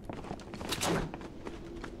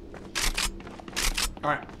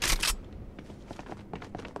 Alright.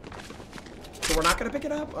 So we're not gonna pick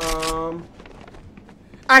it up.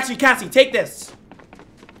 Actually, Cassie, take this.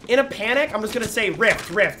 In a panic, I'm just gonna say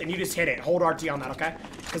rift, and you just hit it. Hold RT on that, okay?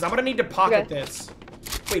 Because I'm gonna need to pocket this.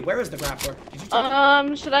 Wait, where is the grappler? Did you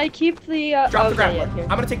take it? Should I keep the Drop the grappler. Yeah, I'm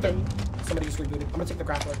gonna take the somebody just rebooted. I'm gonna take the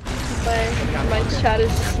grappler. My chat is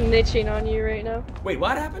snitching on you right now. Wait,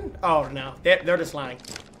 what happened? Oh no. They're just lying.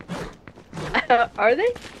 Are they?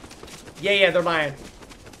 Yeah, they're lying.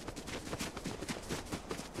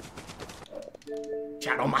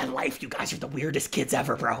 Chat, on my life, you guys are the weirdest kids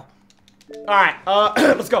ever, bro. Alright,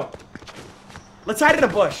 let's go. Let's hide in a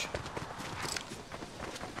bush.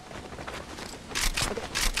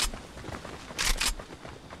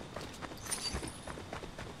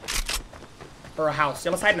 Or a house.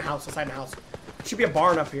 Yeah, let's hide in a house. Let's hide in a house. There should be a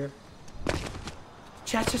barn up here.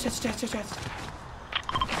 Chat.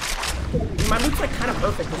 My loot's like kind of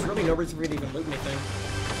perfect. There's really no reason for me to even loot anything.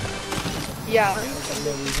 Yeah. There's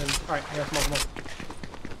no reason. Alright, here, come on.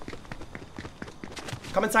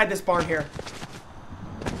 Come inside this barn here.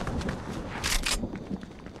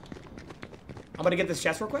 I'm gonna get this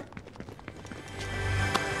chest real quick.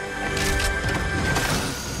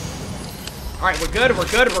 Alright, we're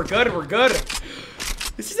good.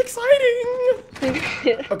 This is exciting!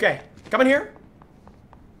 Okay, come in here.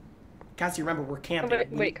 Cassie, remember, we're camping.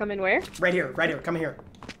 Wait, come in where? Right here, come here.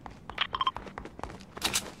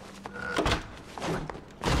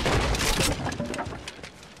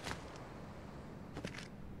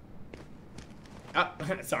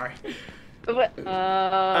 Sorry. What?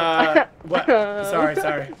 What?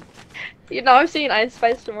 Sorry. You know I'm seeing Ice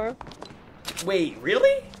Spice tomorrow. Wait,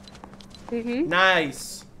 really? Mm-hmm.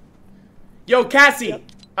 Nice. Yo, Cassie. Yep.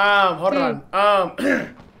 Hold on.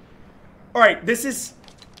 Alright, this is...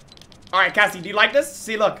 Alright, Cassie, do you like this?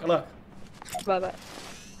 See, look. Bye-bye.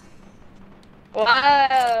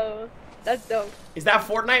 Wow. That's dope. Is that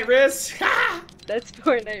Fortnite, Riz? That's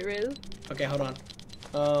Fortnite, Riz. Okay, hold on.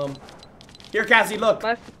 Here, Cassie, look.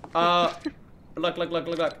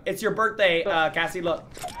 Look. It's your birthday, Cassie, look.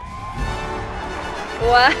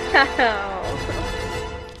 Wow.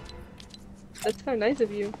 That's so nice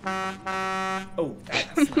of you. Oh,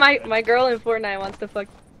 that's my girl in Fortnite wants to fuck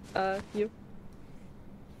you.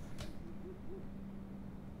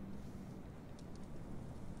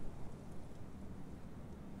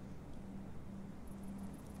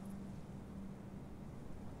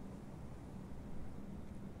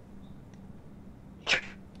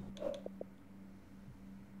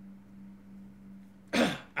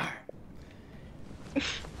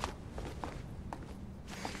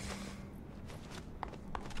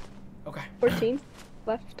 Okay. 14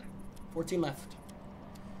 left. 14 left.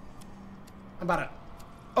 I'm about to...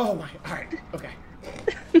 Oh my... Alright, okay.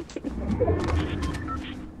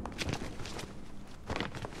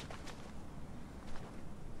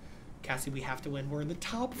 Cassie, we have to win. We're in the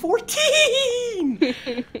top 14!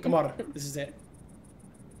 Come on, this is it.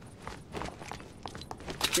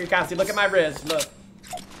 Here, Cassie, look at my wrist. Look.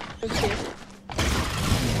 Okay.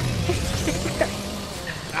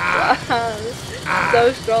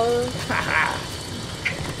 So strong.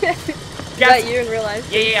 that you in real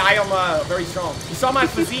life? Yeah, I am very strong. You saw my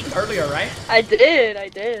physique earlier, right? I did.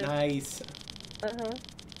 Nice. Uh-huh.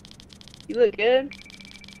 You look good.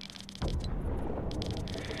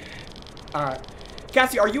 Alright.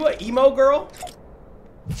 Cassie, are you an emo girl?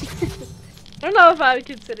 I don't know if I would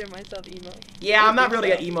consider myself emo. Yeah, I'm not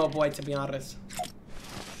really an emo boy, to be honest.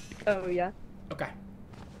 Oh, yeah. Okay.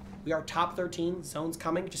 We are top 13. Zone's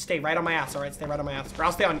coming. Just stay right on my ass, alright? Stay right on my ass. Or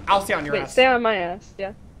I'll stay on your Wait, ass. stay on my ass,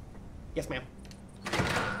 yeah. Yes, ma'am.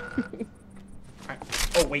 Alright.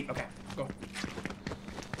 Oh, wait, okay. Go.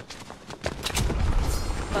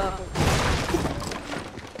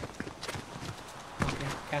 Okay,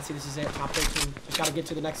 Cassie, this is it. Top 13. Just gotta get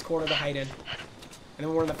to the next corner to hide in. And then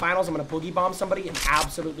when we're in the finals, I'm gonna boogie bomb somebody and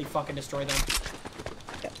absolutely fucking destroy them.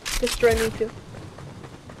 Yeah. Destroy me too.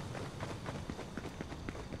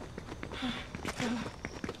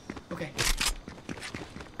 Okay.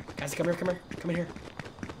 Cassie, come in here.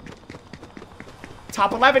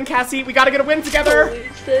 Top 11, Cassie. We gotta get a win together. Holy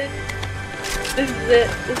shit. This is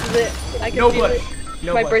it. I can No feel bush. it.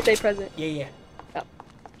 No My bush. birthday present. Yeah. Oh.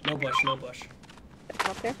 No bush.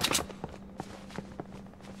 Okay.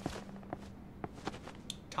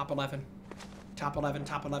 Top 11. Top 11.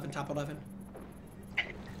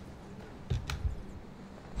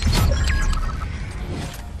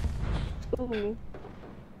 Ooh.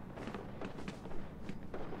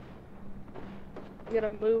 You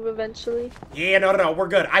gotta move eventually. Yeah, no. We're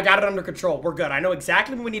good. I got it under control. We're good. I know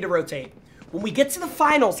exactly when we need to rotate. When we get to the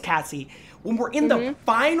finals, Cassie, when we're in the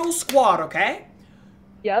final squad, okay?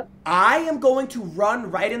 Yep. I am going to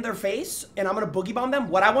run right in their face, and I'm going to boogie bomb them.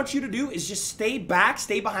 What I want you to do is just stay back,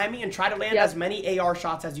 stay behind me, and try to land as many AR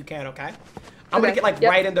shots as you can, okay? I'm going to get, like,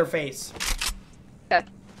 right in their face. Okay.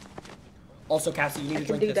 Also, Cassie, you need to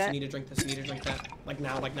drink this. That. You need to drink this. You need to drink that. Like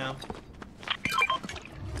now.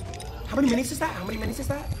 How many minis is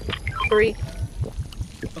that? 3.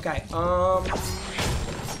 Okay,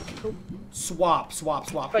 Swap.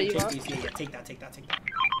 But you Take want? these. Yeah, take that.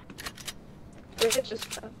 Wait,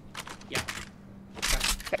 just... Yeah.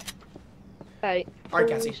 Okay. Alright. Alright,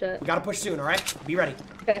 Cassie. Shit. We gotta push soon, alright? Be ready.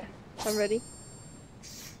 Okay. I'm ready.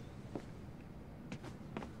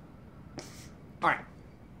 Alright.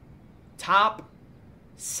 Top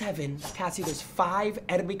 7. Cassie, there's 5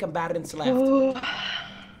 enemy combatants left. Ooh.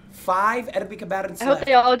 5 enemy combatants I hope left.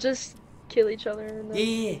 they all just kill each other. And then...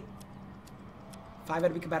 Yeah. 5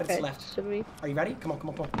 enemy combatants left. Should we? Are you ready? Come on.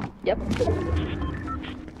 Yep.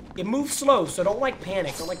 It moves slow, so don't like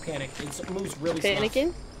panic. It moves really slow.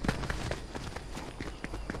 Panicking?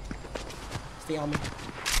 Stay on me.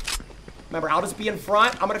 Remember, I'll just be in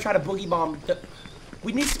front. I'm gonna try to boogie bomb.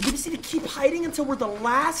 We just need to keep hiding until we're the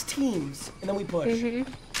last teams, and then we push.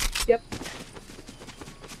 Yep.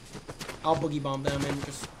 I'll boogie bomb them and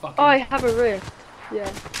just fucking... Oh, I have a rift.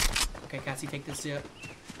 Yeah. Okay, Cassie, take this zip.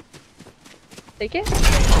 Take it?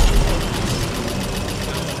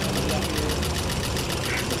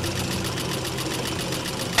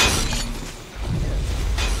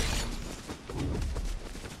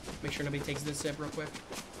 Make sure nobody takes this zip real quick.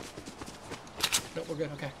 Nope, we're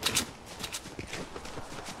good, okay.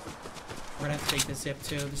 We're gonna have to take this zip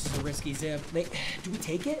too. This is a risky zip. Do we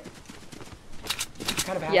take it? We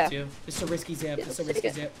kind of have to. This is a risky zip. Yeah, this is a risky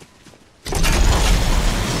zip. I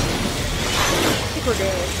think we're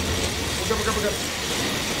good. We're good.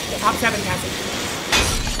 Top 7, Cassie.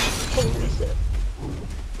 Holy shit.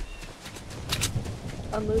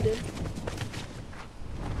 Unloaded.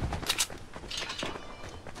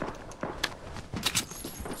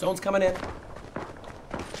 Zone's coming in.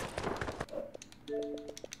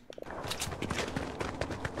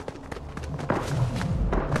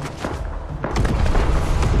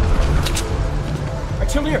 Alright,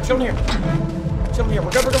 chill here.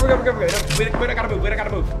 We're good. We don't gotta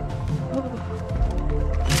move.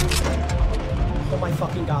 Oh my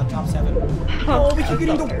fucking god, top 7. Oh, we keep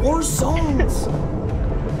getting the worst zones.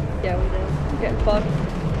 Yeah, we did. We're getting fucked.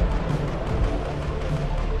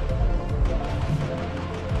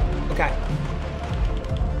 Okay.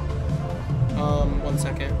 1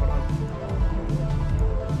 second. Hold on.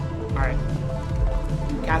 Alright.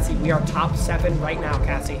 Cassie, we are top 7 right now,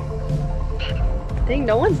 Cassie. Dang,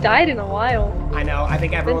 no one's died in a while. I know. I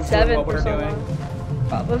think everyone's doing what we're doing.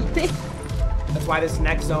 Probably. That's why this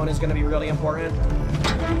next zone is going to be really important.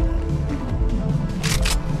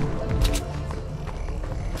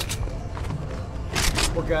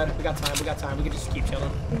 We're good. We got time. We can just keep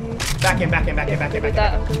chilling. Back in. I'm good with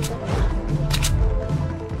that.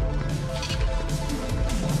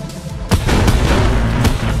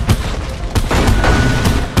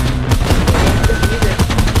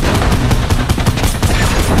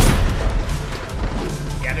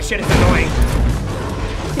 Yeah, this shit is annoying.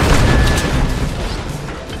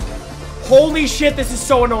 Holy shit, this is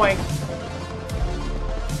so annoying.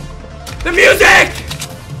 The music!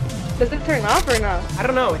 Does it turn off or not? I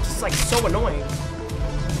don't know, it's just like so annoying.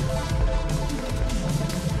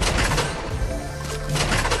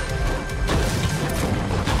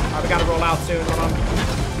 Alright, we gotta roll out soon, hold on.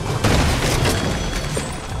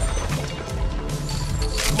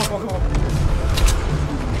 Come on, come on, come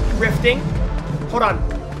on. Rifting. Hold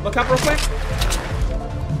on. Look up real quick.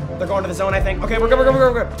 They're going to the zone, I think. Okay, we're good, we're good,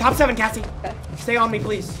 we're good. Top 7, Cassie. Okay. Stay on me,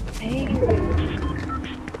 please. Dang.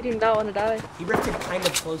 I do not want to die. He rifted kind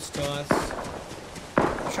of close to us.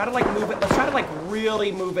 Let's try to like move it. Let's try to like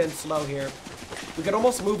really move in slow here. We could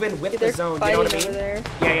almost move in with the zone. You know what I mean? Over there.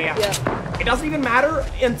 Yeah. It doesn't even matter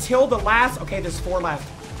until the last. Okay, there's 4 left.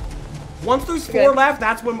 Once there's 4 left,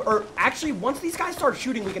 that's when. Or actually, once these guys start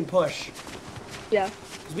shooting, we can push. Yeah.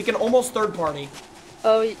 Because we can almost third party.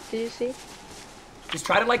 Oh, did you see? Just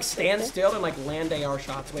try to like stand still and like land AR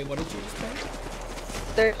shots. Wait, what did you just say?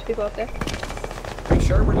 There's people up there. Are you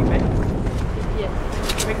sure? Where do you been? Yeah.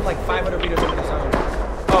 You're making like 500 meters into the zone.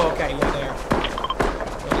 Oh, okay, yeah, there.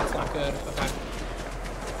 No, that's not good. Okay.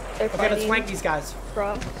 Okay, let's flank these guys.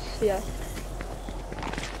 Frost. Yeah.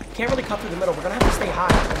 Can't really cut through the middle. We're gonna have to stay high.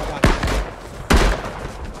 Oh my god.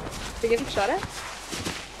 You're getting shot at?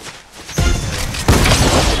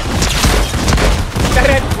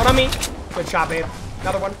 Dead. One on me. Good shot, babe.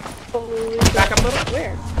 Another one. Holy Back up a little.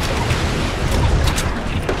 Where?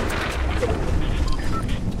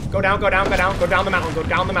 Go down, go down, go down. Go down the mountain. Go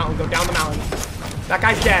down the mountain. Go down the mountain. That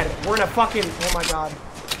guy's dead. We're in a fucking... Oh my god.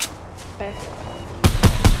 Okay.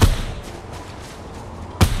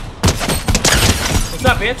 What's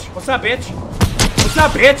up, bitch? What's up, bitch? What's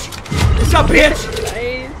up, bitch? What's up, bitch?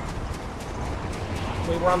 Nice.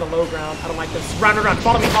 Wait, we're on the low ground. I don't like this. Run, run, run.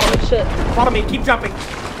 Follow me, follow me. Oh, shit. Follow me. Keep jumping.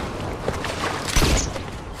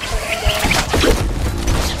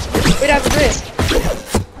 Wait, I have a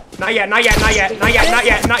drift. Not yet, not yet, not yet, not yet, not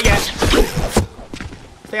yet, not yet.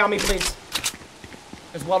 Stay on me, please.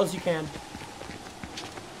 As well as you can.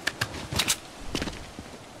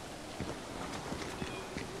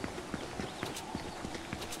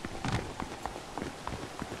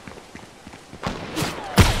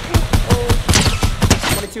 Oh,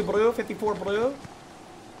 22 blue, 54 blue.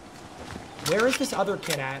 Where is this other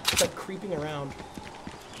kid at? It's like creeping around.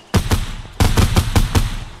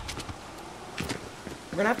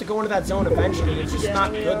 We're gonna have to go into that zone eventually. It's just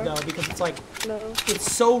not good though because it's like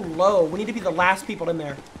it's so low. We need to be the last people in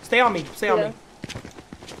there. Stay on me. Stay on me. I'm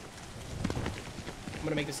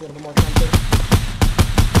gonna make this a little bit more tempting.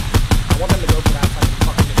 I want them to go for that so I can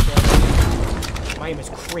fucking destroy them. My aim is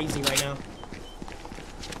crazy right now.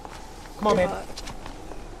 Come on, man.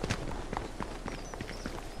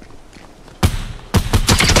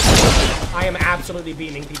 I am absolutely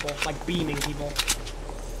beaming people. Like beaming people.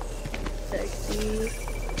 Sexy.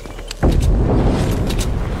 There's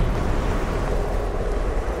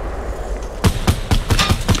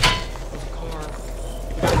a car.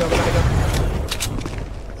 We gotta go, we gotta go.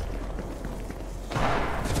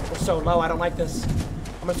 We're so low, I don't like this.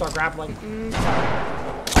 I'm gonna start grappling.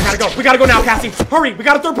 I gotta go. We gotta go now, Cassie. Hurry, we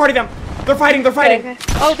gotta third party them. They're fighting, they're fighting. Okay.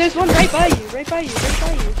 Oh, there's one right by you, right by you, right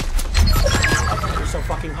by you. You're so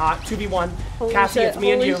fucking hot. 2v1. Holy Cassie, shit, it's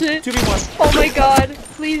me and you. shit. 2v1. Oh my god.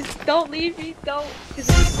 Please, don't leave me. Don't. Because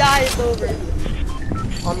if you die, it's over.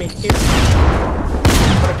 On me. Here.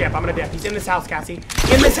 I'm gonna dip. I'm gonna dip. He's in this house, Cassie.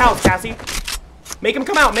 In this house, Cassie. Make him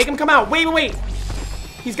come out. Make him come out. Wait, wait, wait.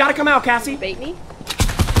 He's gotta come out, Cassie. Bait me?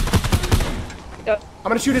 I'm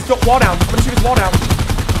gonna shoot his wall down. I'm gonna shoot his wall down.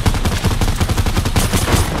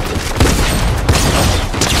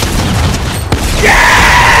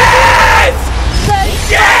 Yes!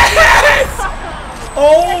 Yes!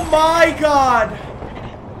 Oh my god!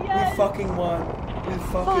 Yes. We fucking won. We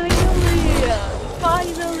fucking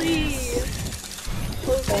Finally! Oh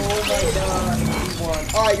my god. We won.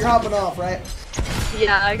 Alright, you're hopping off, right?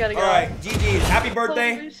 Yeah, I gotta go. Alright, GG's. Happy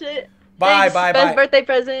birthday. Holy shit. Bye, Thanks. bye, Best bye. birthday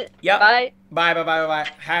present. Yep. Bye. Bye, bye, bye, bye, bye.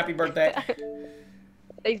 Happy birthday.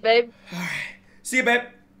 Thanks, babe. Alright. See you, babe.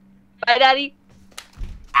 Bye, daddy.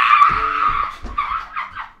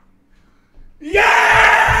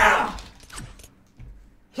 Yeah!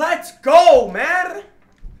 Let's go, man!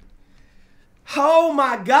 Oh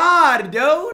my god, dude!